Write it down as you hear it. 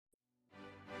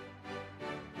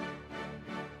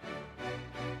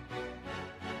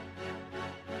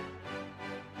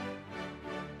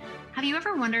Have you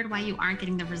ever wondered why you aren't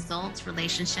getting the results,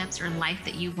 relationships, or life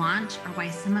that you want, or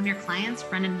why some of your clients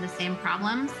run into the same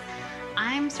problems?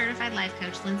 I'm certified life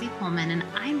coach Lindsay Pullman, and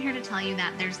I'm here to tell you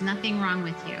that there's nothing wrong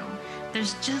with you.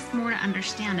 There's just more to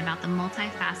understand about the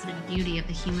multifaceted beauty of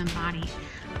the human body.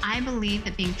 I believe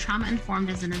that being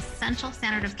trauma-informed is an essential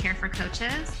standard of care for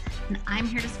coaches, and I'm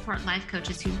here to support life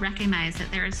coaches who recognize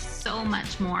that there is so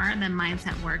much more than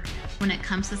mindset work when it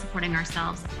comes to supporting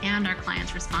ourselves and our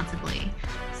clients responsibly.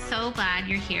 So glad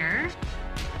you're here.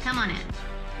 Come on in.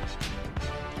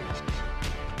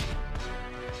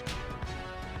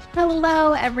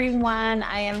 Hello, everyone.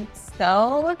 I am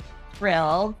so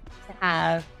thrilled to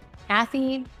have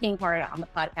Kathy Kinghorn on the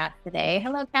podcast today.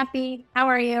 Hello, Kathy. How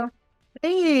are you?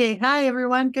 Hey, hi,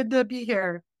 everyone. Good to be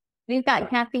here. We've got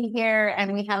Kathy here,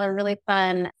 and we have a really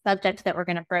fun subject that we're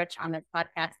going to broach on this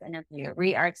podcast interview.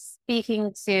 We are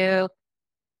speaking to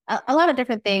a lot of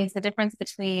different things, the difference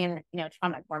between,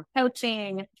 trauma-informed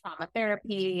coaching, trauma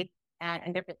therapy,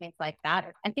 and different things like that.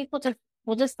 I think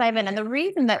we'll just dive in. And the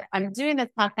reason that I'm doing this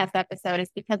podcast episode is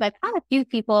because I've had a few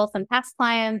people, some past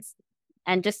clients,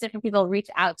 and just different people reach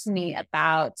out to me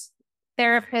about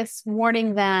therapists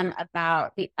warning them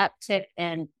about the uptick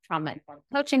in trauma-informed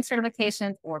coaching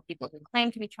certifications or people who claim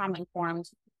to be trauma-informed.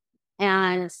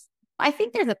 And I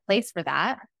think there's a place for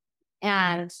that.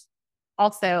 And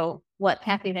also what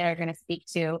Kathy and I are going to speak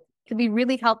to could be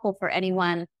really helpful for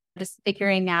anyone just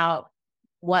figuring out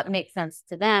what makes sense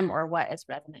to them or what is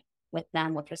resonant with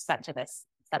them with respect to this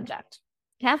subject.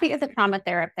 Kathy is a trauma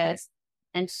therapist,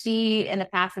 and she in the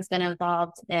past has been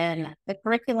involved in the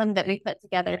curriculum that we put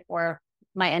together for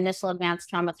my initial advanced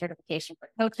trauma certification for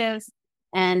coaches.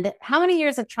 And how many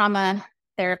years of trauma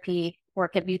therapy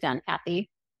work have you done,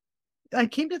 Kathy? I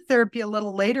came to therapy a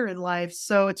little later in life,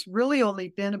 so it's really only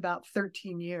been about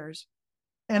 13 years.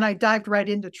 And I dived right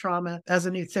into trauma as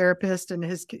a new therapist and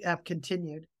have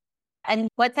continued. And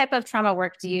what type of trauma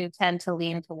work do you tend to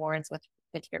lean towards with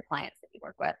your clients that you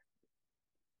work with?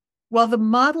 Well, the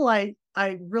model I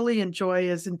really enjoy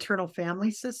is internal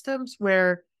family systems,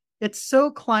 where it's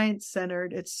so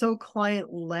client-centered, it's so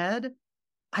client-led.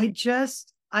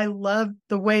 I love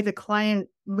the way the client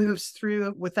moves through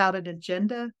it without an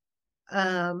agenda.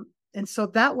 And so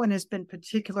that one has been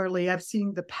particularly, I've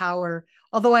seen the power,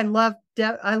 although I love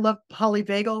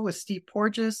polyvagal with Steve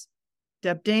Porges,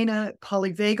 Deb Dana,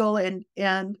 polyvagal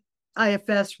and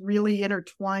IFS really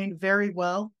intertwined very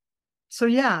well. So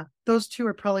yeah, those two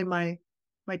are probably my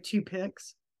two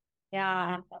picks.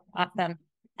 Yeah, awesome.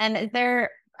 And is there,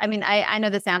 I know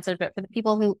this answer, but for the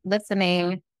people who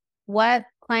listening, what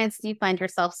clients do you find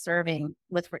yourself serving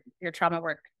with your trauma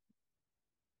work?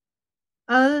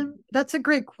 That's a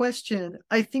great question.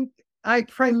 I think I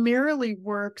primarily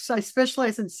I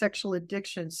specialize in sexual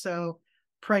addiction. So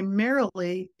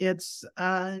primarily it's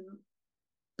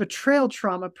betrayal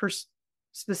trauma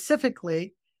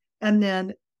specifically. And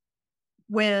then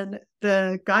when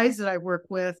the guys that I work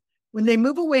with, when they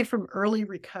move away from early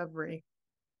recovery,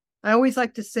 I always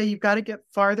like to say you've got to get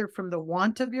farther from the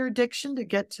want of your addiction to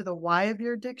get to the why of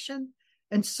your addiction.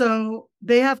 And so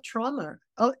they have trauma.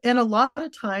 And a lot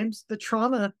of times the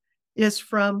trauma is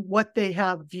from what they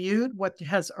have viewed, what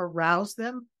has aroused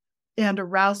them. And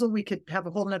arousal, we could have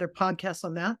a whole nother podcast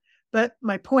on that. But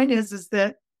my point is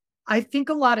that I think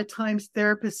a lot of times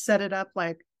therapists set it up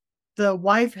like the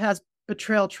wife has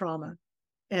betrayal trauma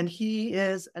and he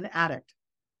is an addict.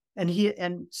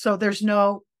 And so there's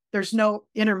no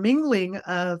intermingling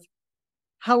of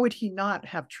how would he not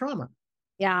have trauma?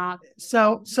 Yeah.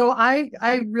 So I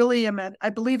really I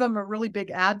believe I'm a really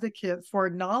big advocate for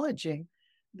acknowledging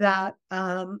that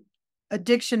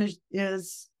addiction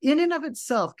is in and of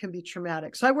itself can be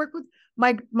traumatic. So I work with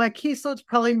my caseload's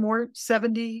probably more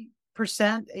 70%,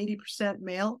 80%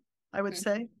 male, I would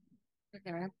say.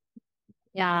 Mm-hmm.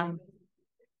 Yeah.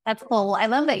 That's cool. I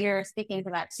love that you're speaking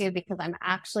to that too, because I'm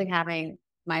actually having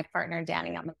my partner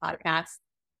Danny on the podcast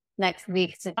next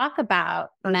week to talk about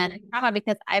men and trauma,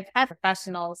 because I've had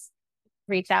professionals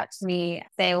reach out to me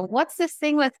say, well, what's this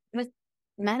thing with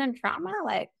men and trauma?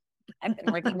 Like, I've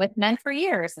been working with men for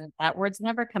years and that word's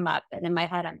never come up. And in my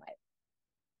head, I'm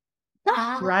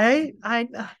like, right? I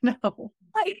know.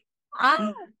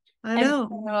 I know.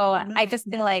 So I just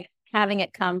feel like having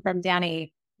it come from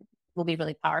Danny will be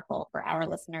really powerful for our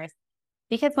listeners.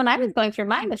 Because when I was going through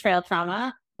my betrayal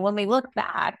trauma, when we look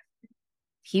back,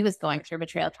 he was going through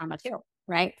betrayal trauma too,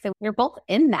 right? So we're both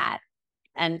in that.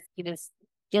 And he was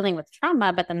dealing with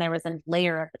trauma, but then there was a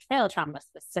layer of betrayal trauma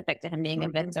specific to him being a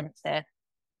victim to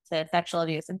sexual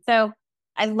abuse. And so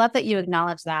I love that you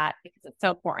acknowledge that, because it's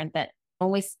so important that when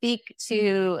we speak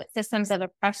to systems of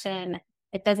oppression,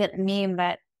 it doesn't mean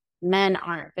that men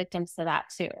aren't victims to that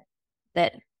too,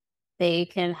 that they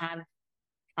can have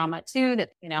trauma too, that,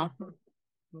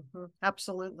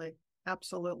 Absolutely.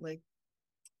 Absolutely.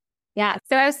 Yeah.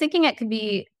 So I was thinking it could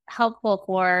be helpful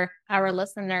for our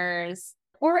listeners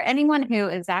or anyone who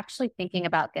is actually thinking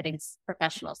about getting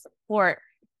professional support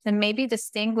to maybe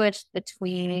distinguish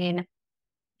between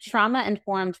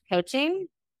trauma-informed coaching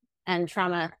and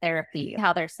trauma therapy,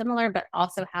 how they're similar, but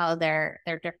also how they're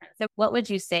different. So what would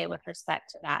you say with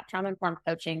respect to that, trauma-informed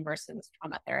coaching versus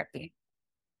trauma therapy?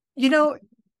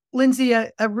 Lindsay,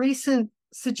 a recent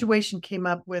situation came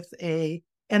up with a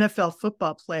NFL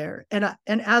football player. And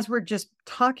as we're just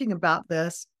talking about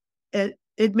this,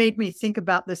 it made me think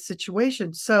about this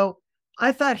situation. So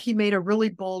I thought he made a really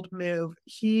bold move.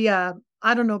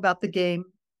 I don't know about the game.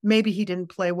 Maybe he didn't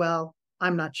play well.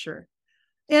 I'm not sure.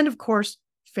 And of course,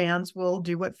 fans will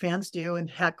do what fans do and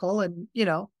heckle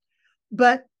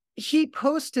but he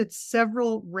posted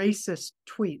several racist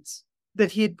tweets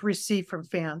that he had received from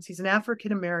fans. He's an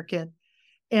African American.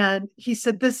 And he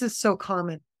said, this is so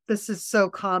common. This is so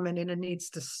common and it needs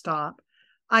to stop.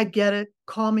 I get it.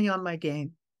 Call me on my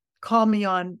game. Call me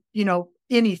on,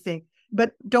 anything,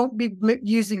 but don't be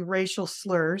using racial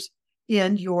slurs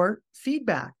in your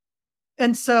feedback.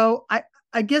 And so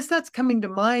I guess that's coming to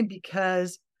mind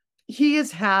because he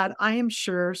has had, I am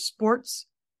sure, sports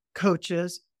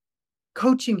coaches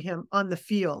coaching him on the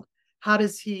field. How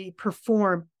does he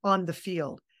perform on the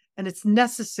field? And it's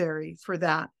necessary for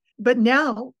that. But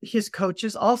now his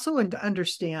coaches also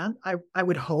understand, I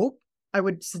would hope, I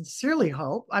would sincerely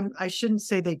hope, I shouldn't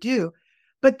say they do,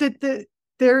 but that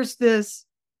there's this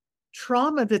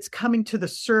trauma that's coming to the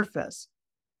surface.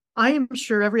 I am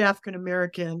sure every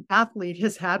African-American athlete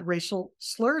has had racial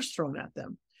slurs thrown at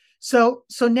them. So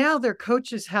now their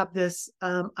coaches have this,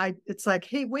 it's like,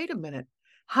 hey, wait a minute.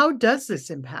 How does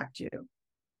this impact you?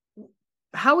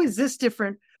 How is this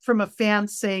different from a fan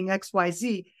saying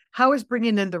XYZ? How is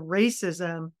bringing in the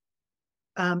racism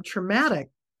traumatic?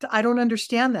 I don't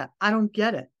understand that. I don't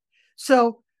get it.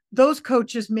 So those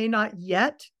coaches may not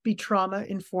yet be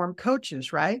trauma-informed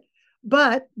coaches, right?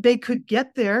 But they could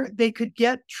get there. They could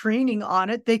get training on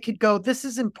it. They could go, this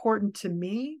is important to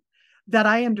me, that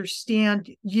I understand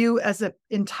you as an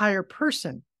entire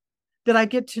person, that I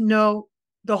get to know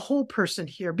the whole person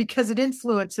here because it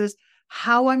influences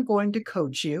how I'm going to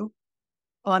coach you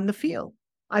on the field.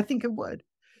 I think it would.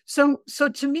 So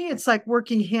to me, it's like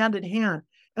working hand in hand.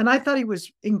 And I thought he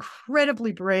was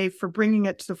incredibly brave for bringing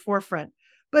it to the forefront.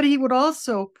 But he would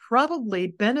also probably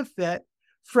benefit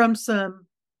from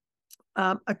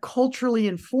a culturally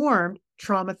informed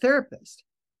trauma therapist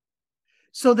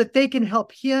so that they can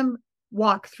help him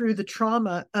walk through the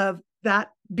trauma of that,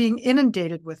 being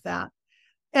inundated with that.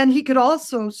 And he could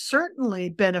also certainly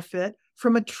benefit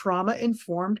from a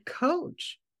trauma-informed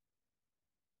coach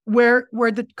where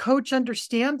the coach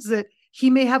understands that he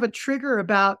may have a trigger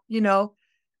about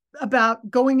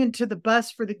going into the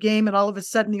bus for the game, and all of a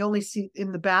sudden the only seat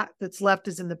in the back that's left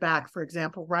is in the back, for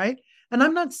example, right? And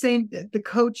I'm not saying that the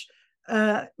coach,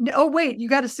 oh, wait, you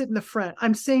got to sit in the front.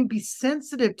 I'm saying be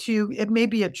sensitive to, it may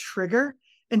be a trigger.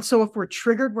 And so if we're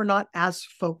triggered, we're not as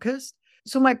focused.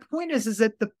 So my point is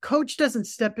that the coach doesn't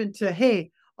step into,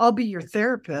 hey, I'll be your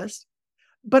therapist,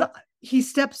 but he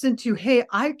steps into, hey,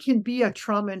 I can be a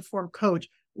trauma-informed coach.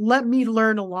 Let me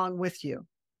learn along with you.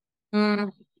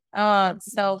 Oh,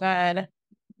 it's so good.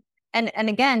 And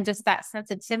again, just that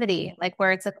sensitivity, like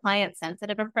where it's a client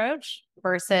sensitive approach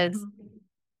versus,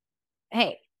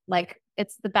 hey, like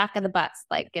it's the back of the bus,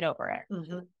 like get over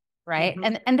it. Right.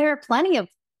 And there are plenty of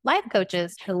life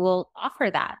coaches who will offer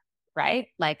that, right?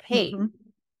 Like, hey,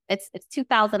 it's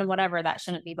 2000 and whatever, that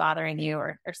shouldn't be bothering you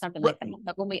or something like that.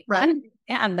 But when we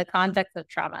understand the context of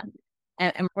trauma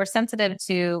and we're sensitive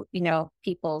to,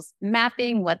 people's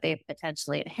mapping, what they've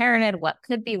potentially inherited, what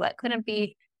could be, what couldn't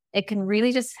be, it can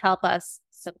really just help us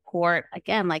support,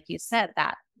 again, like you said,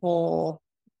 that whole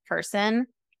person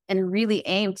and really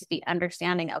aim to be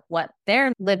understanding of what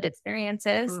their lived experience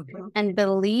is and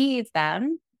believe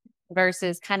them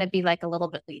versus kind of be like a little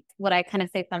bit what I kind of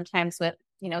say sometimes with,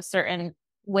 certain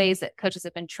ways that coaches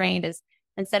have been trained is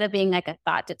instead of being like a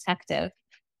thought detective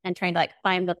and trying to like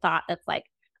find the thought that's like,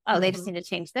 oh, they just need to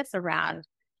change this around,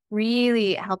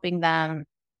 really helping them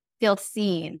feel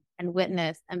seen and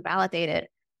witnessed and validated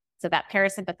so that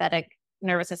parasympathetic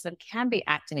nervous system can be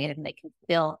activated and they can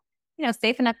feel,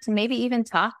 safe enough to maybe even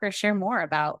talk or share more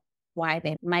about why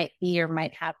they might be or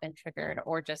might have been triggered,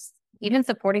 or just even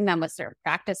supporting them with certain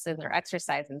practices or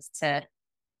exercises to,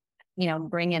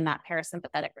 bring in that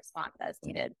parasympathetic response as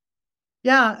needed.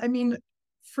 Yeah. I mean,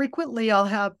 frequently I'll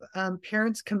have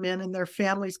parents come in and their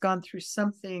family's gone through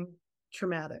something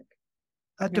traumatic.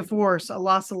 a divorce, a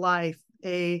loss of life,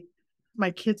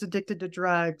 my kid's addicted to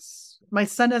drugs, my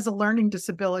son has a learning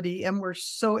disability, and we're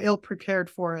so ill prepared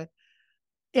for it.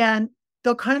 And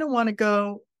they'll kind of want to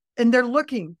go, and they're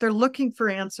looking for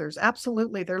answers.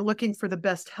 Absolutely. They're looking for the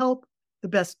best help, the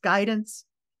best guidance.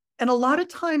 And a lot of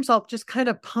times I'll just kind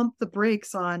of pump the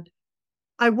brakes on,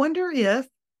 I wonder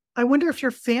if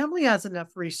your family has enough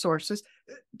resources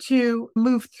to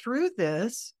move through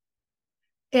this.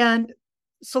 And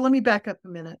so let me back up a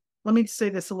minute. Let me say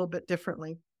this a little bit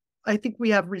differently. I think we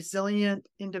have resilient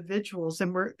individuals,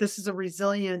 and this is a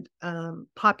resilient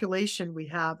population we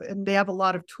have, and they have a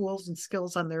lot of tools and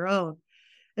skills on their own.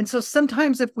 And so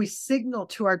sometimes if we signal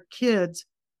to our kids,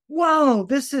 whoa,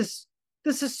 this is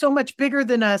so much bigger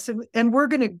than us, and we're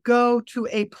going to go to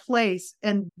a place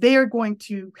and they are going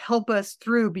to help us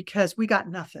through because we got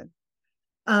nothing.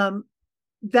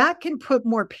 That can put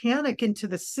more panic into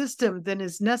the system than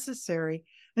is necessary.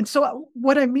 And so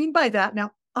what I mean by that,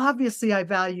 now, obviously I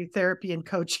value therapy and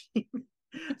coaching.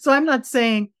 So I'm not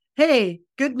saying, hey,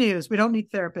 good news, we don't need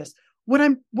therapists. What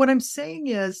I'm saying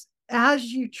is, as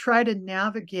you try to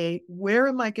navigate, where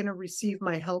am I going to receive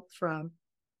my help from?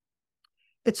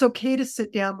 It's okay to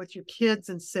sit down with your kids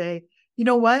and say, you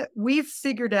know what? We've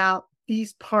figured out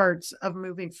these parts of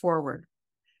moving forward.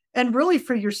 And really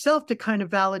for yourself to kind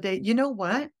of validate, you know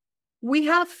what? We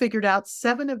have figured out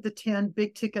 7 of the 10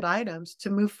 big ticket items to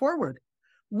move forward.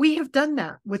 We have done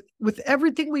that with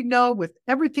everything we know, with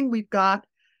everything we've got.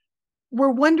 We're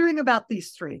wondering about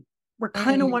these 3. We're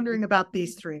kind of wondering about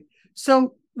these 3.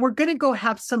 So we're going to go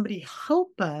have somebody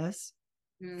help us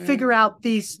figure out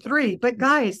these 3. But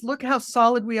guys, look how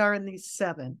solid we are in these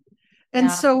 7.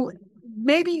 And so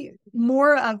maybe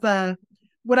more of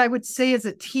what I would say is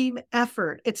a team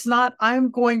effort. It's not, I'm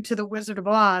going to the Wizard of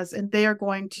Oz and they are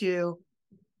going to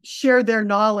share their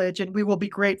knowledge and we will be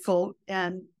grateful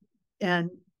and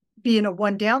be in a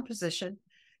one down position.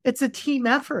 It's a team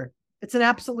effort. It's an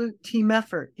absolute team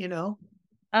effort, you know?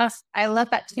 I love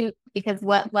that too, because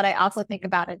what I also think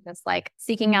about is just like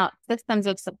seeking out systems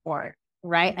of support,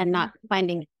 right? And not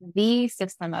finding the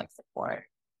system of support,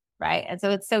 right? And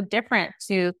so it's so different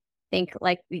to think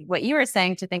like what you were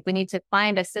saying, to think we need to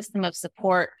find a system of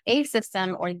support, a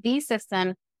system or the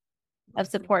system of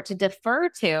support to defer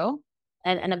to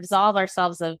and absolve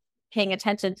ourselves of paying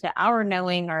attention to our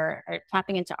knowing or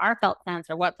tapping into our felt sense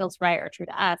or what feels right or true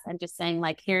to us, and just saying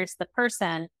like, here's the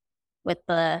person with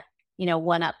the,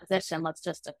 one up position, let's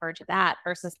just defer to that,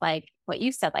 versus like what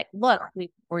you said, like, look,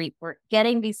 we're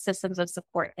getting these systems of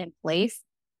support in place.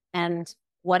 And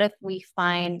what if we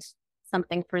find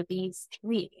something for these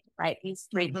 3, right? These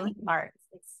 3 parts.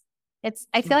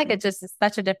 I feel like it just is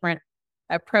such a different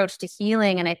approach to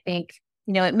healing. And I think,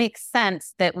 it makes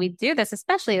sense that we do this,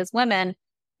 especially as women,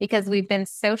 because we've been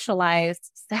socialized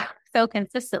so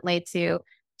consistently to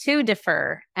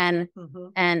defer and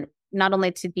not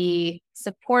only to be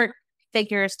support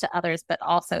figures to others, but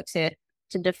also to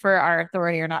defer our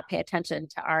authority or not pay attention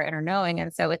to our inner knowing.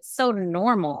 And so it's so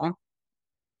normal.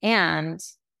 And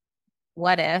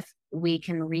what if we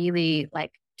can really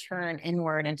like turn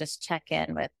inward and just check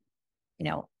in with,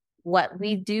 what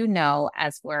we do know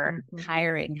as we're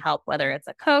hiring help, whether it's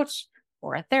a coach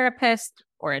or a therapist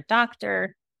or a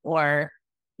doctor, or,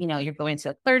 you're going to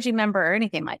a clergy member or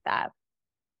anything like that.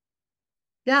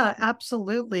 Yeah,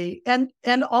 absolutely. And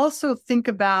also think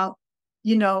about,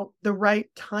 the right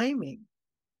timing.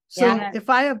 So if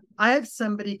I have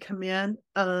somebody come in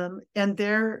and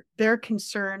their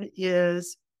concern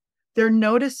is they're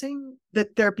noticing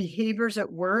that their behaviors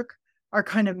at work are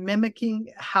kind of mimicking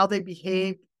how they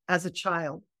behaved as a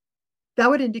child, that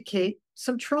would indicate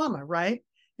some trauma, right?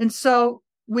 And so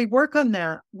we work on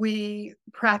that. We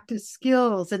practice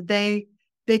skills and they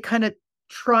kind of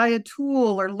try a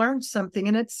tool or learn something.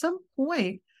 And at some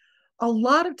point, a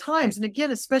lot of times, and again,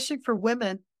 especially for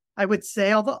women, I would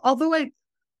say, although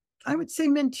I would say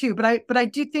men too, but I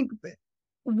do think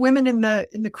women in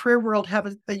the career world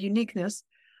have a uniqueness.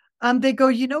 They go,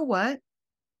 you know what?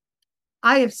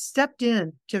 I have stepped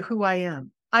in to who I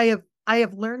am. I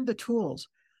have learned the tools.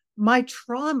 My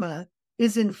trauma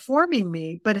is informing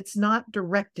me, but it's not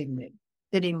directing me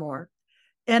anymore.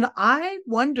 And I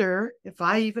wonder if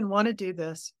I even want to do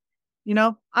this.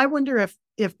 I wonder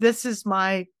if this is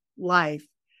my life.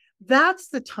 That's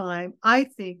the time, I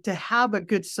think, to have a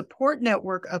good support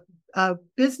network of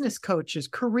business coaches,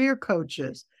 career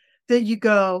coaches, that you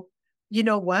go, you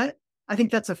know what? I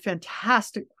think that's a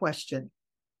fantastic question.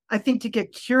 I think to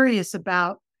get curious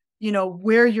about,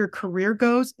 where your career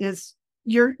goes is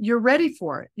you're ready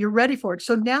for it. You're ready for it.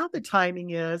 So now the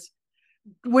timing is,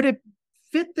 would it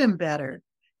fit them better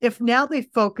if now they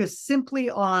focus simply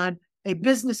on a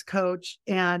business coach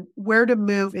and where to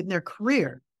move in their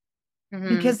career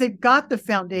Mm-hmm. because they've got the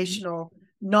foundational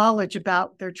knowledge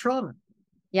about their trauma.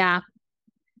 Yeah.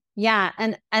 Yeah.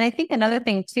 And I think another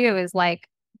thing too is like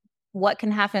what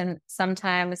can happen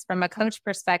sometimes from a coach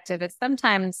perspective is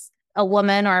sometimes a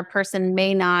woman or a person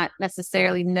may not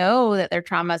necessarily know that their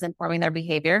trauma is informing their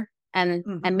behavior. And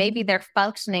maybe they're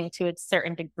functioning to a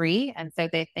certain degree. And so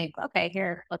they think, okay,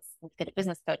 here, let's get a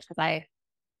business coach because I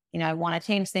want to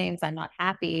change things. I'm not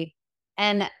happy.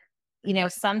 And,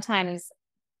 sometimes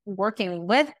working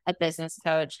with a business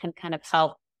coach can kind of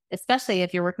help, especially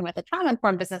if you're working with a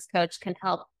trauma-informed business coach, can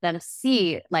help them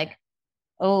see like,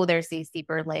 oh, there's these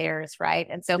deeper layers, right?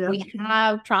 And so if we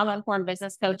have trauma-informed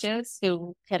business coaches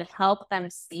who could help them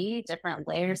see different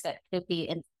layers that could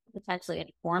be potentially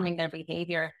informing their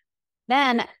behavior,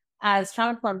 then as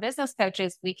trauma-informed business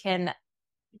coaches, we can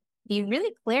be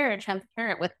really clear and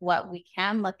transparent with what we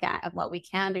can look at and what we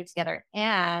can do together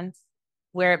and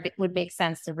where it would make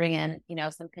sense to bring in,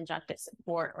 some conjunctive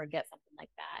support or get something like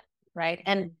that, right?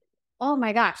 And oh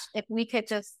my gosh, if we could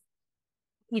just,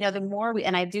 the more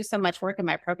and I do so much work in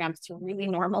my programs to really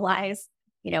normalize,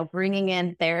 bringing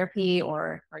in therapy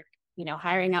or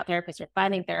hiring out therapists or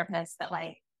finding therapists that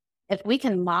like, if we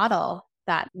can model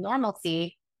that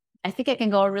normalcy, I think it can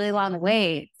go a really long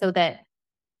way so that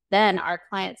then our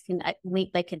clients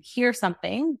they can hear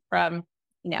something from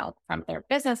their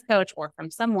business coach or from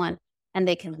someone and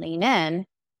they can lean in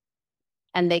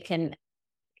and they can,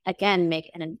 again, make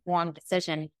an informed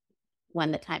decision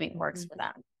when the timing works for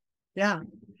them. Yeah.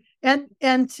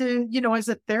 And to, as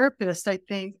a therapist, I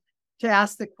think to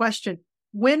ask the question,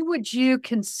 when would you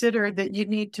consider that you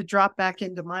need to drop back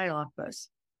into my office?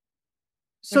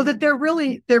 So that they're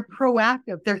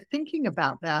proactive. They're thinking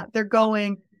about that. They're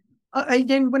going,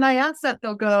 and when I ask that,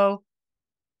 they'll go,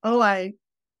 oh,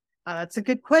 that's a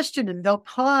good question. And they'll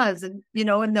pause and,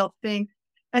 and they'll think,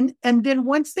 and then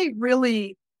once they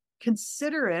really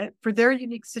consider it for their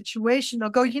unique situation, they'll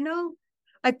go,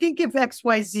 I think of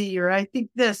XYZ or I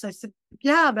think this. I said,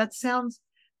 yeah, that sounds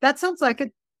like a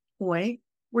point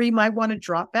where you might want to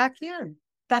drop back in.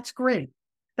 That's great.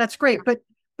 That's great.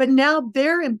 But now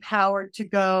they're empowered to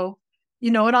go,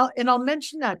 and I'll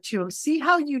mention that to them. See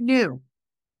how you knew.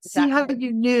 Exactly. See how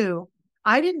you knew.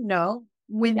 I didn't know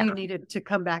when you needed to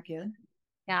come back in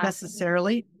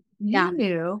necessarily. You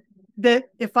knew that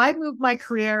if I move my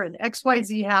career and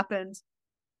XYZ happens,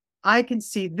 I can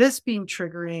see this being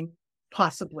triggering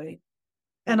possibly.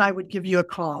 And I would give you a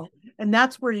call. And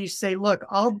that's where you say, look,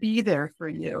 I'll be there for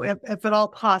you. If at all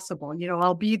possible,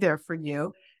 I'll be there for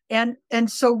you. And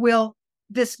so will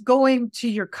this going to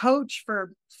your coach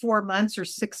for 4 months or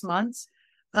 6 months,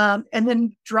 and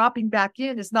then dropping back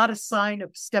in is not a sign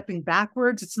of stepping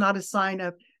backwards. It's not a sign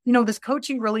of, this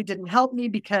coaching really didn't help me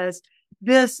because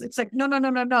it's like,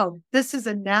 no. This is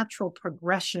a natural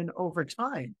progression over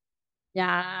time.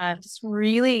 Yeah, just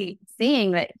really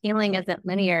seeing that healing isn't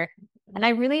linear. And I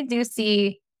really do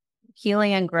see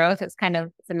healing and growth as kind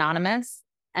of synonymous.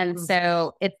 And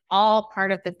so it's all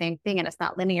part of the same thing and it's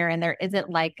not linear. And there isn't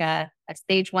like a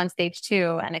stage 1, stage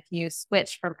 2. And if you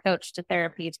switch from coach to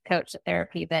therapy,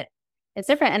 that it's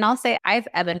different. And I'll say I've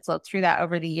ebbed and flowed through that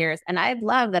over the years. And I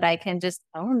love that I can just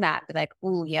own that. Be like,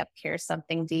 oh, yep, here's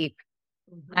something deep.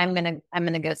 I'm going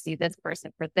to go see this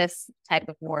person for this type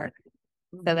of work.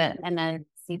 And then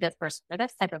see this person for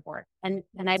this type of work. And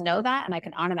I know that and I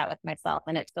can honor that with myself.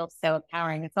 And it feels so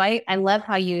empowering. So I love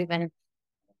how you even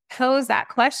pose that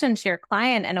question to your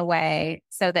client in a way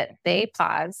so that they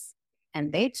pause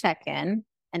and they check in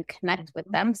and connect with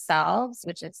themselves,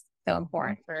 which is so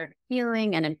important for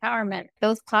healing and empowerment.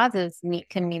 Those pauses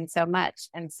can mean so much.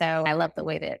 And so I love the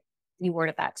way that you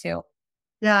worded that too.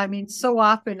 Yeah. I mean, so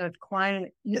often a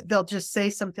client, they'll just say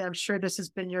something. I'm sure this has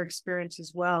been your experience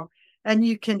as well. And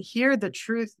you can hear the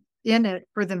truth in it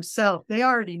for themselves. They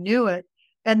already knew it.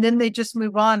 And then they just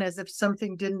move on as if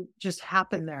something didn't just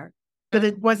happen there. But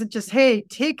it wasn't just, hey,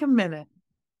 take a minute.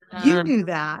 You knew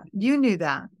that. You knew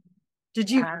that. Did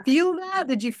you feel that?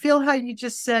 Did you feel how you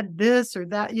just said this or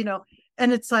that,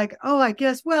 And it's like, oh, I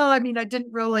guess, well, I mean, I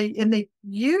didn't really, and they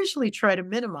usually try to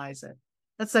minimize it.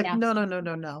 That's like,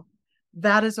 no.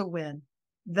 That is a win.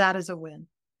 That is a win.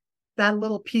 That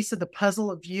little piece of the puzzle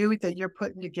of you that you're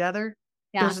putting together,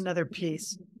 there's another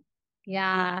piece.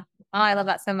 Yeah. Oh, I love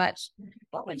that so much.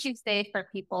 What would you say for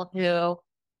people who,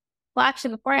 well,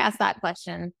 actually, before I ask that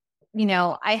question,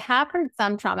 I have heard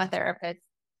some trauma therapists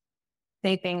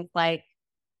say things like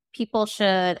people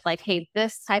should like, hey,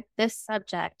 this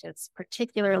subject is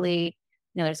particularly,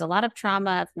 there's a lot of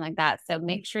trauma, something like that. So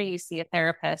make sure you see a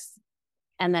therapist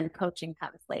and then coaching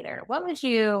comes later. What would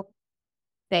you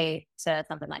say to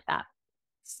something like that?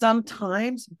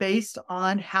 Sometimes based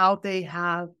on how they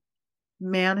have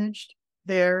managed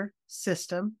their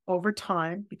system over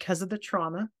time because of the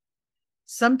trauma.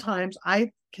 Sometimes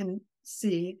I can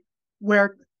see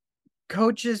where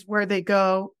coaches, where they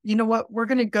go, you know what, we're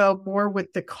going to go more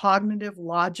with the cognitive,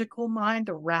 logical mind,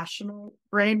 the rational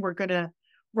brain. We're going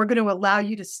to allow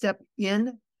you to step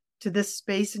in to this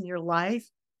space in your life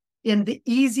in the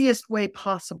easiest way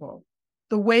possible,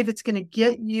 the way that's going to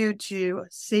get you to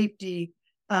safety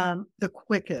the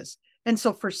quickest. And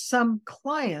so for some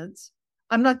clients,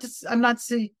 I'm not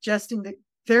suggesting that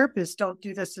therapists don't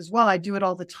do this as well. I do it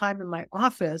all the time in my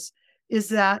office, is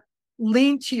that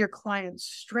lean to your client's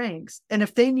strengths. And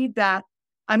if they need that,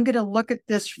 I'm going to look at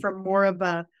this from more of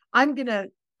a, I'm going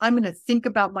to think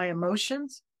about my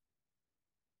emotions.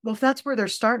 Well, if that's where they're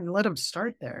starting, let them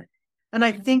start there. And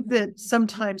I think that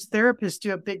sometimes therapists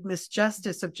do a big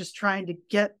misjustice of just trying to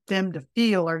get them to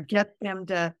feel or get them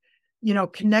to,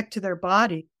 connect to their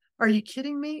body. Are you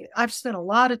kidding me? I've spent a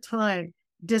lot of time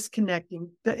disconnecting.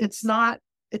 It's not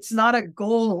a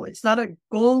goal. It's not a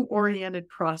goal-oriented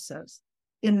process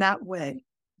in that way.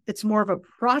 It's more of a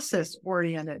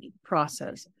process-oriented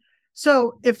process.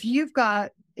 So if you've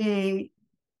got a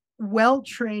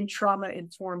well-trained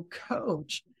trauma-informed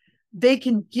coach, they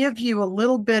can give you a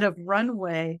little bit of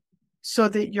runway so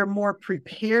that you're more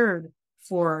prepared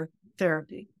for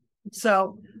therapy.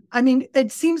 So, I mean,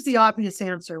 it seems the obvious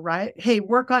answer, right? Hey,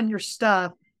 work on your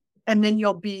stuff, and then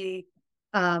you'll be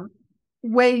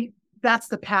that's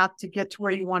the path to get to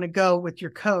where you want to go with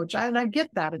your coach. And I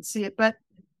get that and see it, but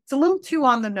it's a little too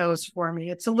on the nose for me.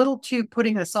 It's a little too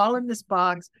putting us all in this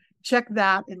box, check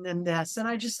that, and then this. And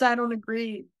I don't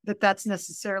agree that that's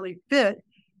necessarily fit,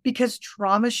 because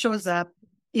trauma shows up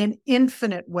in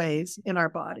infinite ways in our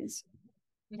bodies.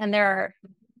 And there are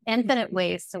infinite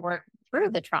ways to work through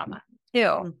the trauma too.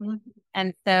 Mm-hmm.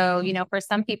 And so, for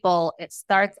some people, it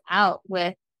starts out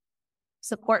with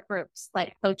support groups,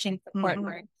 like coaching support mm-hmm.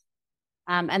 groups.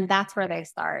 And that's where they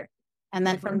start. And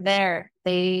then mm-hmm. from there,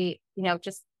 they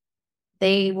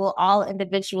will all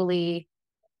individually,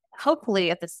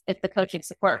 hopefully if the coaching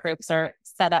support groups are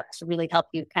set up to really help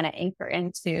you kind of anchor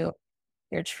into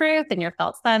your truth and your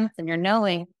felt sense and your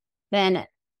knowing, then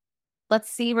let's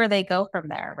see where they go from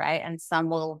there, right? And some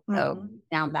will go mm-hmm.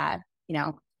 down that,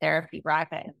 therapy route,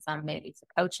 and some maybe to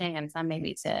coaching, and some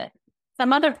maybe to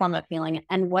some other form of healing.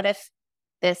 And what if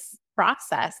this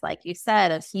process, like you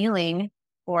said, of healing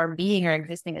or being or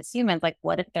existing as humans, like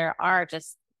what if there are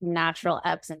just natural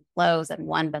ebbs and flows and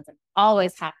one doesn't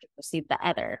always have to precede the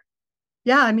other?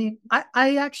 Yeah, I mean,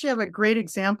 I actually have a great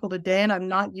example today, and I'm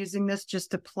not using this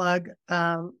just to plug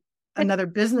another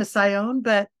business I own,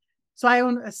 but so I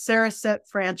own a Cereset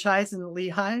franchise in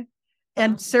Lehigh,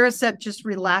 and Cereset just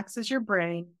relaxes your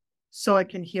brain so it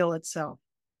can heal itself.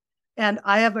 And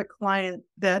I have a client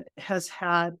that has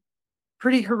had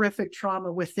pretty horrific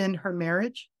trauma within her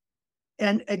marriage.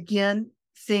 And again,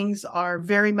 things are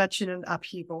very much in an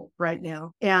upheaval right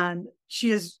now. And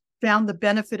she has found the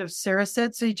benefit of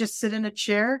Cereset. So you just sit in a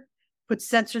chair, put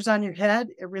sensors on your head,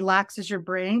 it relaxes your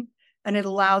brain, and it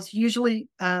allows, usually,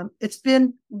 it's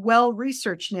been well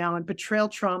researched now in betrayal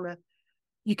trauma.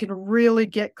 You can really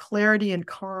get clarity and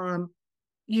calm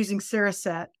using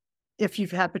Cereset if you've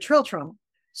had betrayal trauma.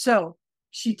 So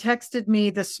she texted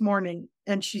me this morning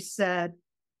and she said,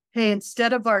 hey,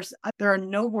 there are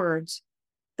no words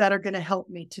that are going to help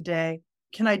me today.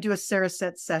 Can I do a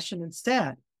Cereset session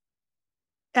instead?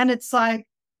 And it's like,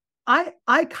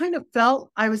 I kind of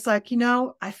felt, I was like,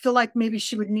 I feel like maybe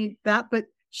she would need that, but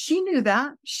she knew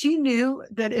that. She knew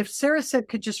that if Cereset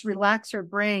could just relax her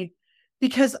brain,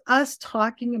 because us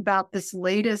talking about this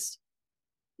latest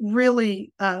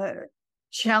really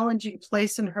challenging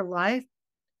place in her life,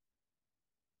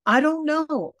 I don't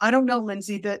know,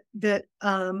 Lindsay, that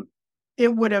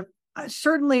it would have,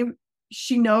 certainly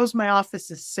she knows my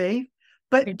office is safe,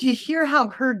 but do you hear how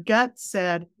her gut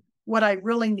said, what I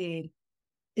really need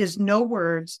is no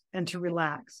words and to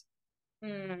relax.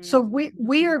 So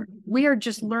we are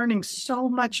just learning so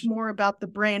much more about the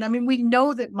brain. I mean, we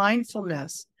know that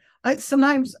mindfulness,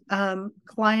 sometimes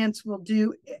clients will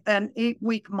do an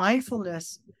 8-week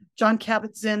mindfulness, John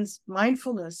Kabat-Zinn's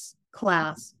mindfulness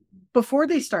class before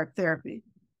they start therapy.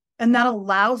 And that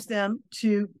allows them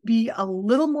to be a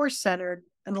little more centered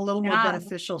and a little more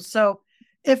beneficial. So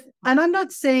and I'm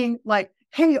not saying like,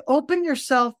 hey, open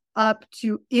yourself up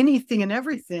to anything and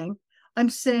everything. I'm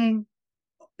saying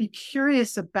be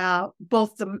curious about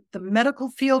both the medical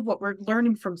field, what we're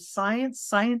learning from science.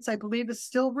 Science, I believe, is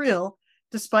still real,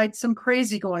 despite some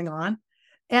crazy going on.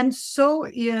 And so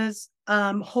is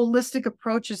holistic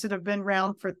approaches that have been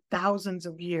around for thousands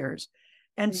of years.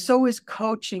 And so is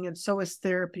coaching, and so is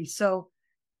therapy. So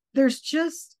there's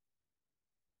just,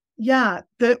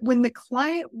 when the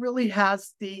client really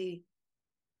has the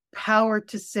power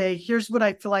to say, here's what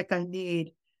I feel like I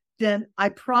need, then I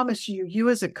promise you, you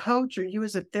as a coach or you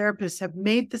as a therapist have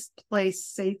made this place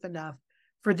safe enough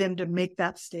for them to make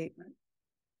that statement.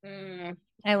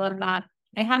 I love that.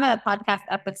 I have a podcast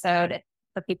episode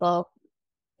for people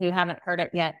who haven't heard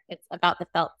it yet. It's about the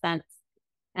felt sense.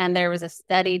 And there was a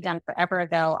study done forever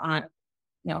ago on,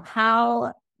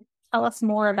 tell us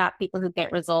more about people who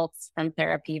get results from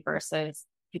therapy versus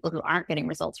people who aren't getting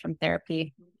results from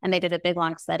therapy. And they did a big,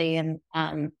 long study, and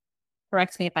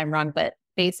correct me if I'm wrong, but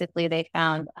basically they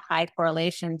found a high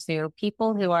correlation to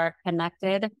people who are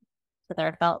connected to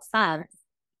their felt sense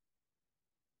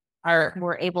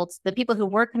the people who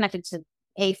were connected to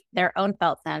their own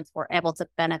felt sense were able to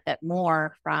benefit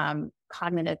more from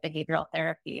cognitive behavioral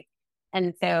therapy.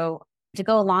 And so to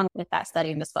go along with that study,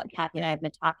 and just what Kathy and I have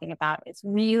been talking about, it's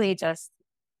really just,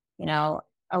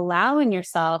 allowing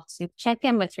yourself to check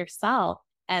in with yourself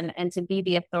and to be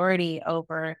the authority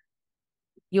over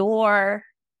your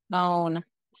own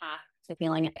path to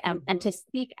feeling it, and to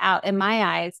seek out, in my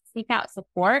eyes,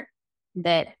 support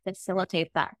that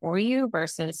facilitates that for you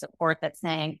versus support that's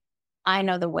saying, I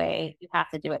know the way, you have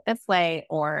to do it this way,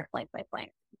 or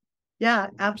blank. Yeah,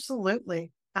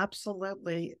 absolutely.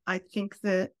 Absolutely. I think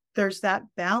that there's that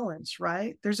balance,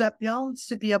 right? There's that balance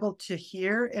to be able to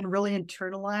hear and really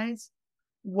internalize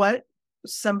what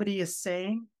somebody is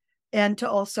saying, and to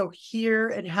also hear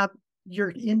and have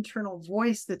your internal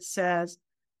voice that says,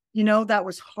 that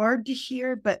was hard to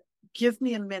hear, but give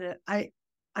me a minute.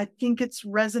 I think it's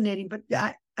resonating, but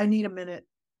I need a minute.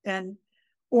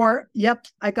 Yep,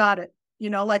 I got it.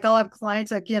 Like I'll have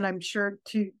clients, again, I'm sure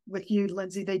too with you,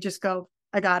 Lindsay, they just go,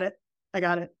 I got it.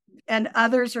 And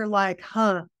others are like,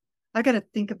 I got to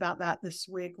think about that this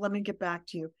week. Let me get back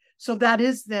to you. So that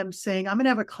is them saying, I'm going to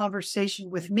have a conversation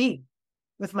with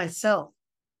myself,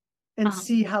 and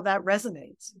see how that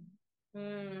resonates.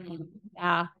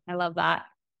 Yeah, I love that.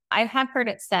 I have heard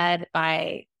it said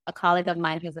by a colleague of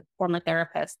mine who's a former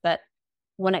therapist that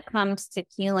when it comes to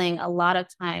healing, a lot of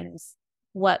times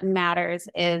what matters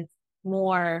is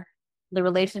more the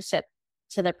relationship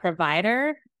to the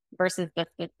provider versus the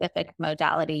specific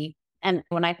modality. And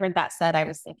when I heard that said, I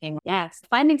was thinking, yes,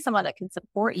 finding someone that can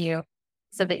support you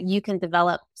so that you can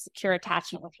develop secure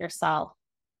attachment with yourself,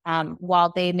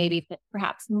 while they maybe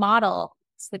perhaps model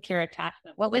secure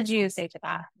attachment. What would you say to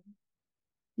that?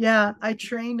 Yeah, I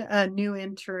train new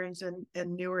interns and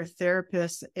newer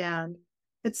therapists, and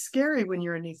it's scary when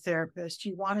you're a new therapist.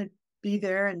 You want to be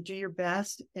there and do your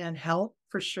best and help,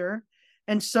 for sure.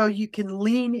 And so you can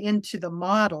lean into the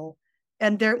model,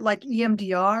 and they're like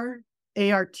EMDR,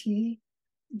 ART,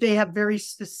 they have very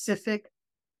specific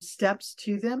steps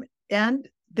to them, and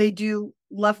they do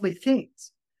lovely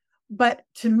things. But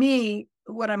to me,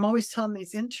 what I'm always telling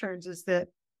these interns is that,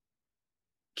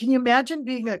 can you imagine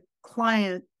being a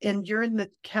client and you're in the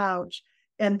couch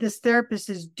and this therapist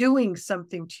is doing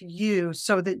something to you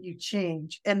so that you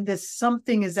change, and this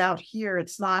something is out here,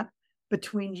 it's not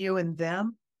between you and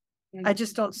them? I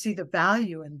just don't see the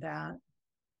value in that,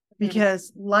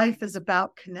 because life is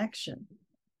about connection.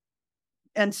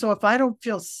 And so if I don't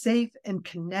feel safe and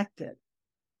connected,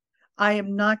 I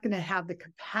am not going to have the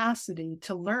capacity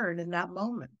to learn in that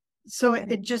moment. So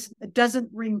it doesn't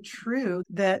ring true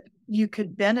that you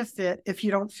could benefit if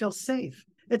you don't feel safe.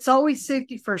 It's always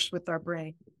safety first with our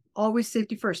brain, always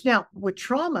safety first. Now, with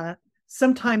trauma,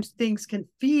 sometimes things can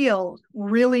feel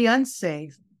really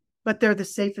unsafe, but they're the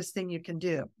safest thing you can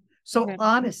do. So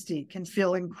honesty can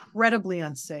feel incredibly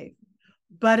unsafe,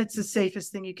 but it's the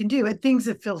safest thing you can do. And things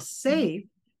that feel safe,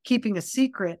 keeping a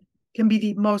secret, can be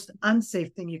the most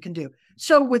unsafe thing you can do.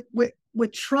 So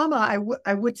with trauma,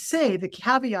 I would say the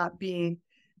caveat being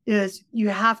is you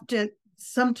have to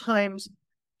sometimes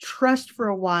trust for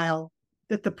a while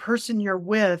that the person you're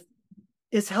with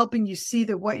is helping you see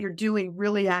that what you're doing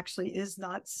really actually is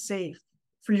not safe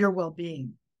for your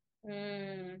well-being.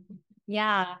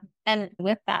 Yeah. And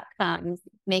with that comes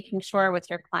making sure with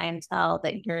your clientele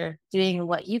that you're doing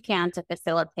what you can to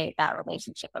facilitate that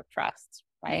relationship of trust,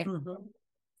 right?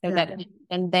 So that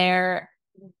in their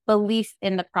belief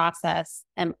in the process,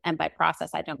 and by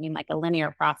process, I don't mean like a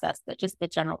linear process, but just the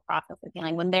general process of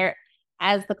healing. When they're,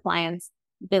 as the client's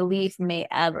belief may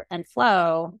ebb and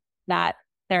flow, that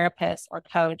therapist or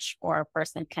coach or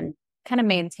person can kind of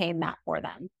maintain that for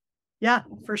them. Yeah,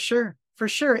 for sure. For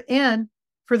sure. And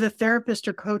for the therapist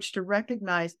or coach to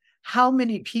recognize how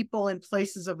many people in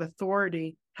places of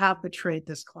authority have betrayed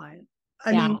this client.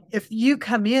 I mean, if you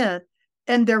come in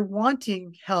and they're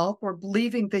wanting help or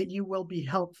believing that you will be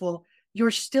helpful,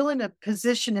 you're still in a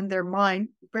position in their mind,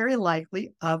 very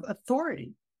likely, of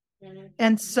authority.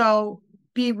 And so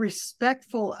be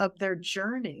respectful of their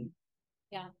journey.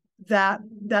 That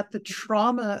the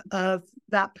trauma of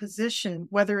that position,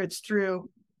 whether it's through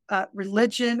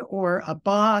religion or a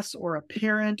boss or a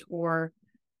parent or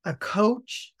a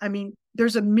coach, I mean,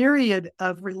 there's a myriad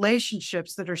of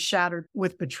relationships that are shattered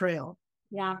with betrayal.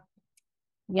 Yeah.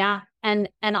 And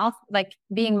also like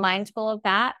being mindful of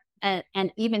that,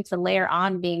 and even to layer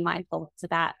on being mindful to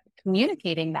that,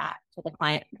 communicating that to the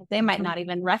client, because they might not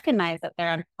even recognize that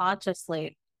they're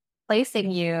unconsciously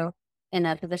placing you in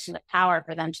a position of power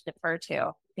for them to defer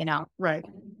to, Right.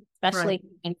 Especially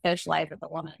in socialized with a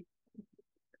woman.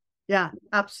 Yeah,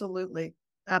 absolutely.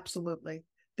 Absolutely.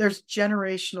 There's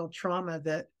generational trauma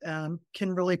that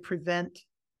can really prevent.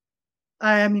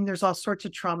 I mean, there's all sorts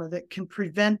of trauma that can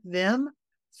prevent them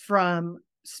from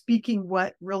speaking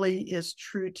what really is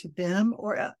true to them,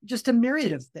 or just a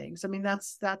myriad of things. I mean,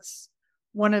 that's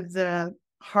one of the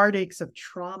heartaches of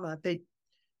trauma.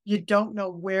 You don't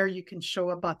know where you can show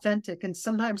up authentic. And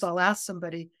sometimes I'll ask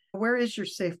somebody, where is your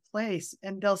safe place?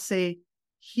 And they'll say,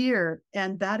 here.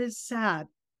 And that is sad.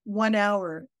 1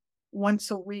 hour,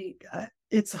 once a week.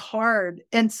 It's hard.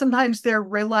 And sometimes they're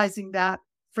realizing that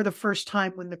for the first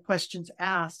time when the question's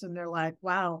asked, and they're like,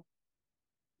 wow,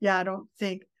 yeah, I don't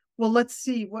think, well, let's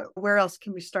see where else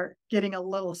can we start getting a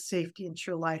little safety into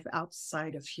your life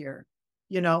outside of here,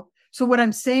 So what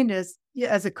I'm saying is,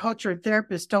 as a coach or a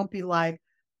therapist, don't be like,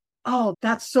 oh,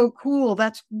 that's so cool.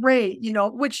 That's great.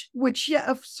 Which,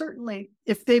 yeah, certainly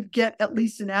if they get at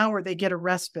least an hour, they get a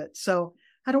respite. So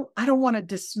I don't want to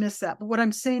dismiss that. But what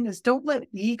I'm saying is, don't let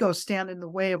ego stand in the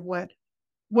way of what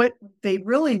they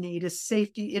really need is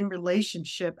safety in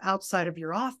relationship outside of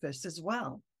your office as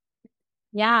well.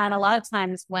 Yeah. And a lot of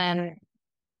times when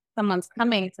someone's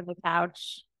coming to the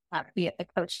couch, be it the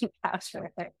coaching couch or the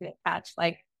therapeutic couch,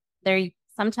 like they're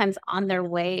sometimes on their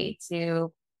way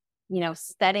to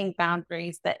setting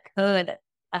boundaries that could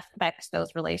affect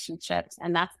those relationships.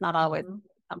 And that's not always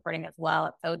comforting as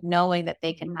well. So knowing that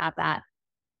they can have that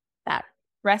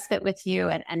respite with you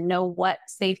and know what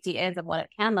safety is and what it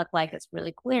can look like is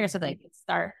really clear, so they can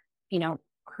start,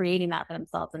 creating that for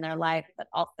themselves in their life. But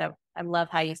also, I love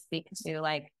how you speak to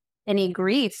like any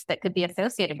grief that could be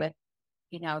associated with,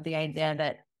 the idea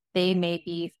that they may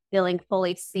be feeling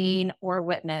fully seen or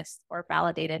witnessed or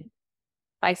validated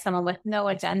by someone with no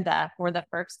agenda for the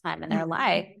first time in their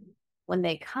life when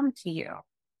they come to you,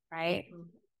 right?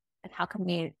 And how can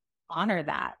we honor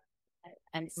that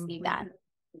and see that,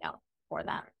 for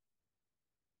them?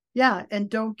 Yeah, and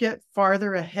don't get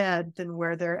farther ahead than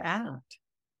where they're at.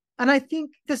 And I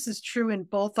think this is true in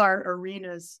both our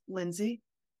arenas, Lindsay.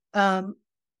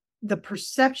 The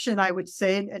perception, I would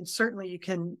say, and certainly you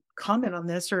can comment on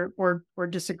this or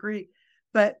disagree,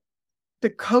 but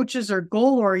the coaches are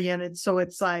goal oriented. So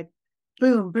it's like,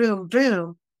 boom, boom,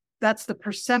 boom. That's the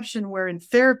perception, where in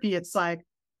therapy, it's like,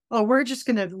 oh, we're just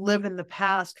going to live in the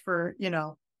past for,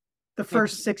 the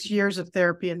first 6 years of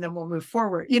therapy, and then we'll move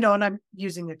forward, and I'm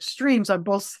using extremes on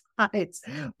both sides,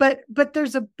 but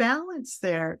there's a balance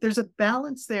there. There's a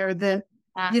balance there that,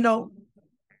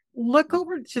 look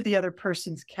over to the other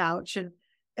person's couch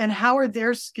and how are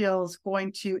their skills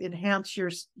going to enhance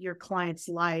your client's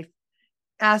life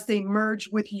as they merge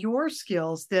with your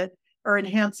skills that are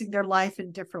enhancing their life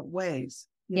in different ways.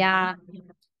 Yeah.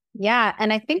 Yeah.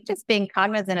 And I think just being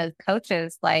cognizant as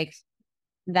coaches, like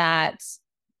that,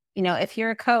 if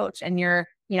you're a coach and you're,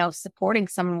 supporting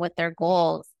someone with their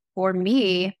goals, for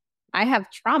me, I have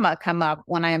trauma come up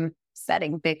when I'm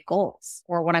setting big goals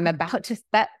or when I'm about to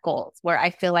set goals where I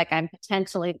feel like I'm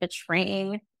potentially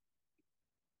betraying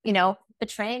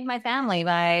my family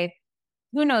by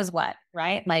who knows what,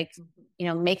 right? Like,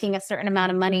 making a certain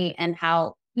amount of money and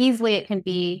how easily it can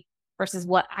be versus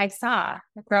what I saw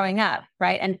growing up,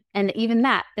 right? And even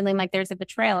that, feeling like there's a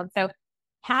betrayal. And so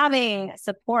having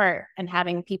support and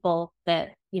having people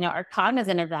that, are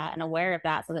cognizant of that and aware of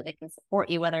that so that they can support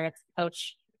you, whether it's a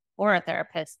coach or a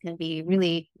therapist, can be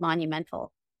really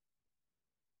monumental.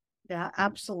 Yeah,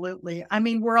 absolutely. I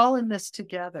mean, we're all in this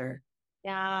together.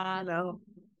 Yeah.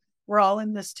 We're all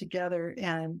in this together,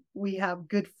 and we have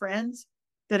good friends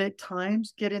that at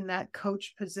times get in that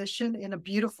coach position in a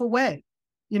beautiful way.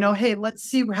 Hey, let's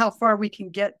see how far we can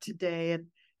get today.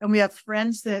 And we have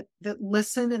friends that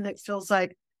listen, and it feels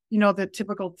like, the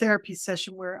typical therapy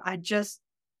session where I just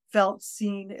felt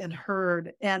seen and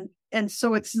heard. And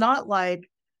so it's not like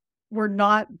we're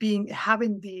not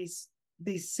having these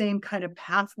same kind of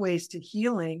pathways to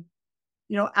healing.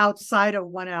 outside a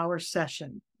 1 hour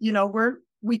session.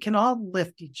 We can all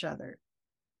lift each other.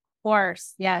 Of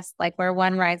course. Yes. Like where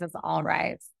one rises, all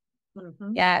rise.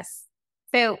 Mm-hmm. Yes.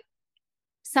 So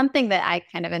something that I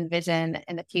kind of envision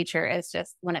in the future is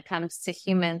just when it comes to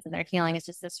humans and their healing, is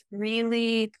just this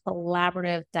really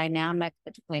collaborative dynamic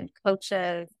between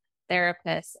coaches,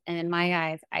 therapists. And in my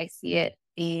eyes, I see it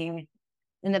being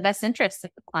in the best interest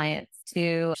of the clients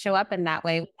to show up in that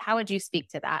way. How would you speak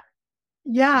to that?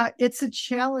 Yeah, it's a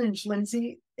challenge,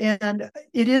 Lindsay. And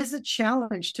it is a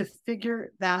challenge to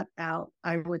figure that out,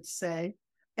 I would say.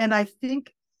 And I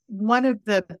think one of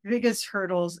the biggest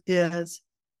hurdles is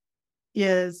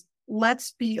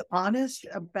let's be honest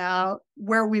about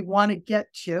where we want to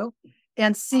get to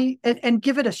and see and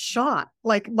give it a shot,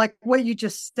 like what you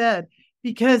just said.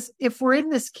 Because if we're in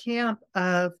this camp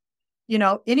of,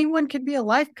 anyone can be a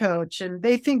life coach and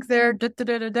they think they're da da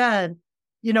da da da,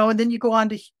 and then you go on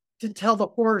to tell the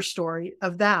horror story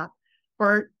of that.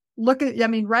 Or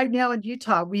right now in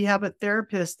Utah, we have a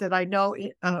therapist that I know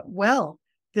well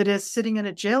that is sitting in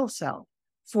a jail cell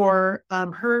for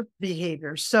her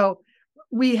behavior. So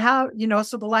we have,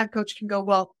 so the life coach can go,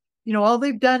 well, all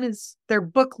they've done is they're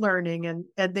book learning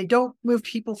and they don't move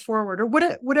people forward, or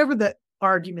whatever the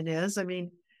argument is. I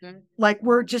mean, like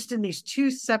we're just in these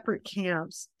two separate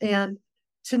camps. And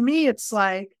to me, it's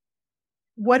like,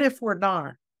 what if we're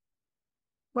not?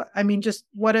 Just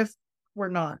what if we're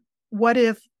not? What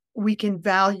if we can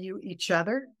value each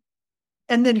other?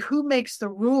 And then who makes the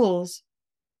rules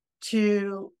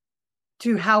to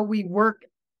how we work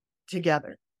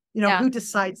together? Who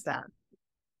decides that?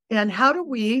 And how do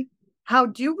we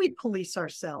police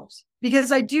ourselves?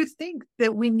 Because I do think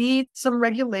that we need some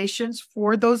regulations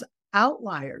for those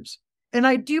outliers. And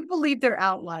I do believe they're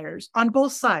outliers on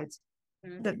both sides,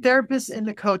 the therapists and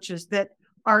the coaches that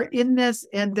are in this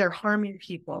and they're harming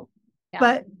people. Yeah.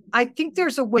 But I think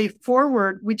there's a way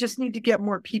forward. We just need to get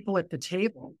more people at the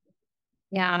table.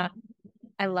 Yeah,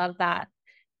 I love that.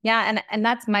 Yeah. And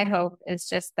that's my hope, is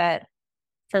just that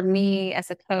for me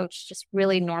as a coach, just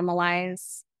really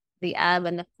normalize the ebb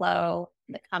and the flow,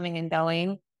 the coming and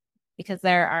going, because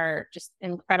there are just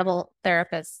incredible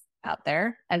therapists out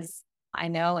there, as I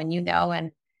know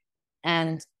and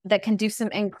and that can do some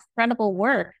incredible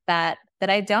work that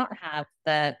I don't have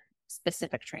the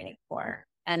specific training for.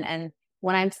 And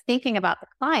when I'm thinking about the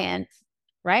client,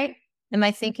 right, am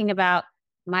I thinking about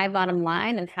my bottom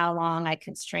line and how long I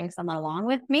can string someone along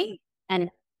with me and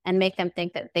make them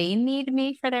think that they need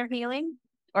me for their healing?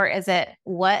 Or is it,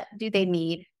 what do they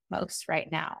need most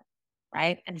right now?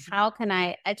 Right. And how can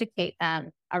I educate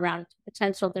them around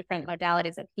potential different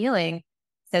modalities of healing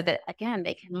so that, again,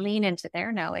 they can lean into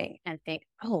their knowing and think,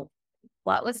 oh,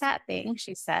 what was that thing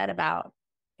she said about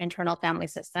internal family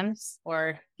systems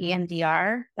or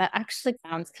EMDR? That actually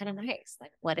sounds kind of nice.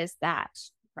 Like, what is that?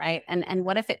 Right. And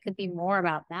what if it could be more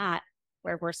about that,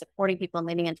 where we're supporting people and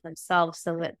leaning into themselves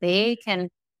so that they can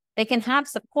have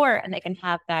support and they can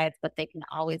have guides, but they can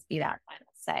always be that final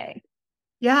say.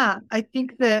 Yeah, I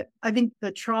think the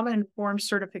trauma-informed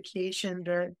certification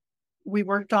that we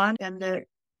worked on and that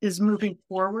is moving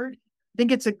forward, I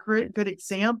think it's a good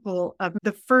example of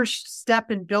the first step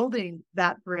in building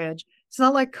that bridge. It's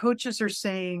not like coaches are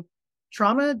saying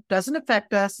trauma doesn't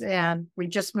affect us and we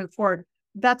just move forward.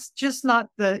 That's just not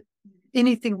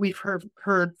anything we've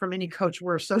heard from any coach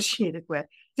we're associated with.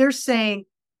 They're saying,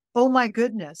 oh my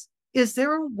goodness, is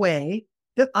there a way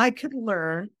that I could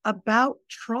learn about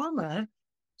trauma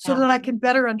so that I can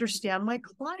better understand my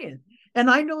client?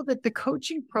 And I know that the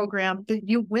coaching program that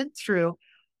you went through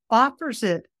offers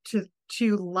it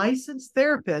to licensed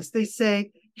therapists. They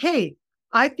say, hey,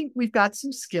 I think we've got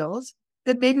some skills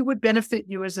that maybe would benefit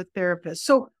you as a therapist.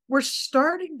 So we're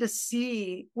starting to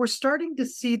see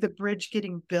the bridge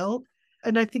getting built.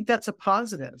 And I think that's a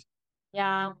positive.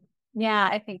 Yeah. Yeah,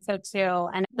 I think so too.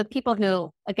 And the people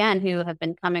who have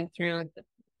been coming through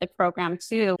the program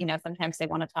too, sometimes they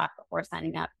want to talk before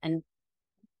signing up, and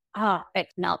it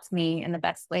melts me in the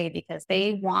best way, because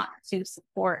they want to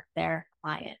support their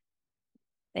client.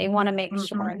 They want to make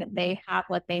sure that they have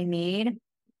what they need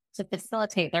to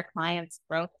facilitate their client's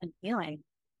growth and healing.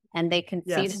 And they can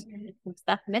see some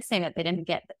stuff missing that they didn't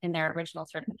get in their original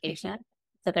certification.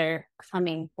 So they're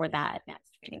coming for that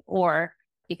advanced training. Or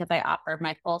because I offer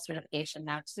my full certification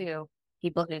now too,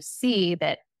 people who see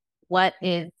that what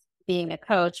is being a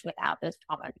coach without this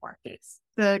trauma-informed piece.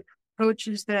 The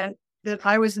coaches that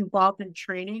I was involved in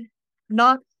training,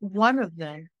 not one of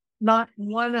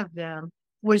them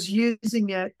was using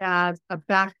it as a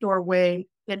backdoor way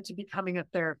into becoming a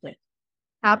therapist.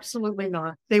 Absolutely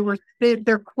not.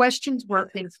 Their questions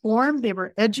were informed. They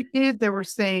were educated. They were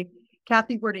saying,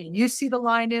 Kathy, where do you see the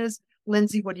line is?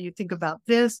 Lindsay, what do you think about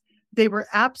this? They were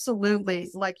absolutely,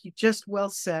 like you just well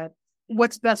said,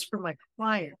 what's best for my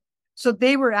client. So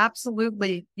they were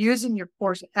absolutely using your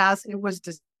course as it was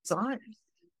designed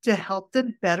to help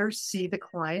them better see the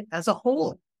client as a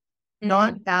whole,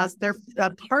 not as they're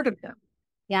a part of them.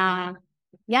 Yeah.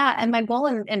 Yeah. And my goal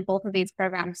in both of these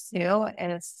programs too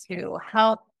is to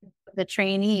help the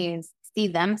trainees see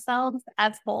themselves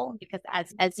as whole, because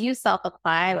as you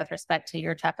self-apply with respect to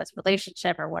your toughest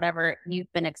relationship or whatever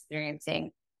you've been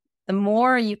experiencing, the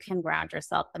more you can ground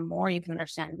yourself, the more you can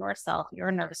understand yourself,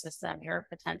 your nervous system, your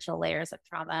potential layers of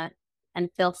trauma, and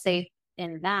feel safe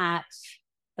in that,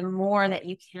 the more that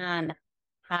you can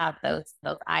have those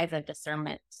eyes of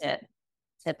discernment to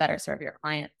better serve your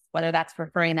clients, whether that's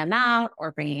referring them out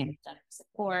or bringing in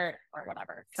support or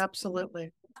whatever.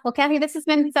 Absolutely. Well, Kathy, this has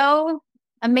been so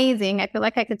amazing. I feel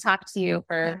like I could talk to you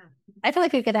I feel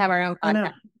like we could have our own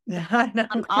podcast. I know.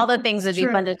 On all the things that'd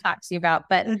be fun to talk to you about.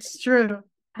 But it's true.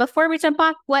 Before we jump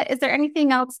off, is there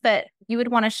anything else that you would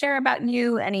want to share about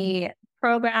you? Any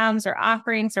programs or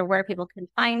offerings or where people can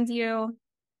find you?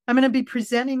 I'm going to be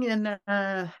presenting in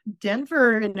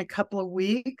Denver in a couple of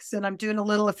weeks, and I'm doing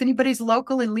if anybody's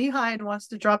local in Lehigh and wants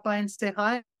to drop by and say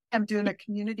hi, I'm doing a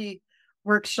community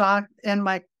workshop, and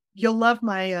you'll love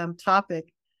my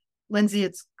topic, Lindsay.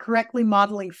 It's correctly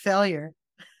modeling failure.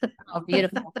 Oh,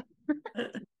 beautiful.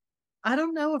 I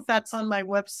don't know if that's on my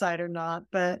website or not,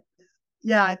 but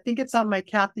yeah, I think it's on my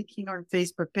Kathy Kinghorn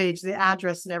Facebook page, the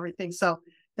address and everything. So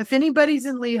if anybody's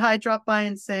in Lehigh, drop by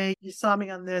and say you saw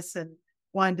me on this and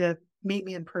wanted to meet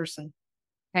me in person.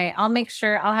 Okay, I'll make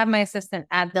sure I'll have my assistant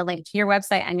add the link to your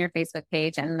website and your Facebook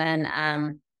page, and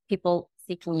then people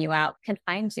seeking you out can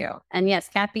find you. And yes,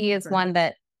 Kathy is one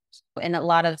that in a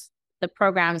lot of the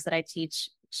programs that I teach,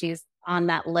 she's on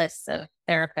that list of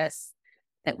therapists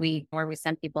where we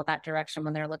send people that direction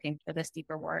when they're looking for this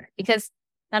deeper work. Because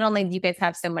not only do you guys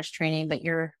have so much training, but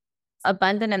you're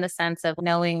abundant in the sense of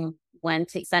knowing when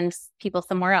to send people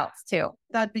somewhere else too.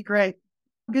 That'd be great.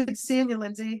 Good seeing you,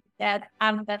 Lindsay. Yeah,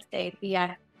 have the best day.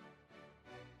 Yeah.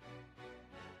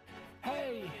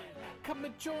 Hey, come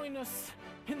and join us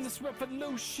in this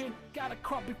revolution. Gotta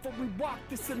crawl before we walk.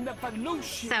 This is an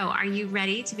evolution. So, are you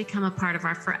ready to become a part of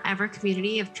our forever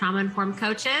community of trauma-informed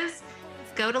coaches?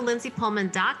 Go to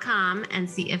lindsaypullman.com and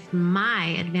see if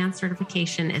my advanced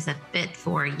certification is a fit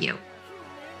for you.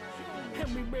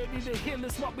 And we ready to heal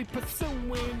is what we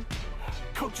pursuing.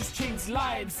 Coaches change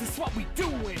lives, that's what we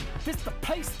doing. This the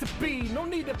place to be, no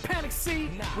need to panic, see.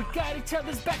 We got each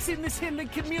other's backs in this healing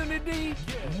community.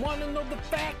 Wanna know the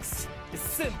facts? It's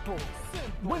simple.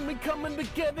 When we coming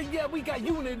together, yeah, we got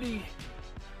unity.